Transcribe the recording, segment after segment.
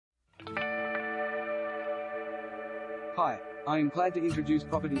Hi, I am glad to introduce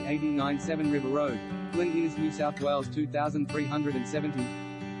property 89 Severn River Road, Glen, New South Wales 2370,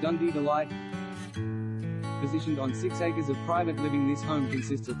 Dundee Delight. Positioned on 6 acres of private living, this home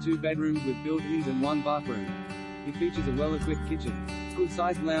consists of 2 bedrooms with built-ins and 1 bathroom. It features a well-equipped kitchen,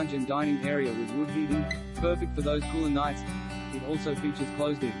 good-sized lounge and dining area with wood heating, perfect for those cooler nights. It also features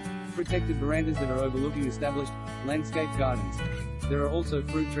closed-in, protected verandas that are overlooking established, landscaped gardens. There are also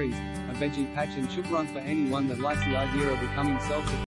fruit trees, a veggie patch and chook run for anyone that likes the idea of becoming self-sufficient.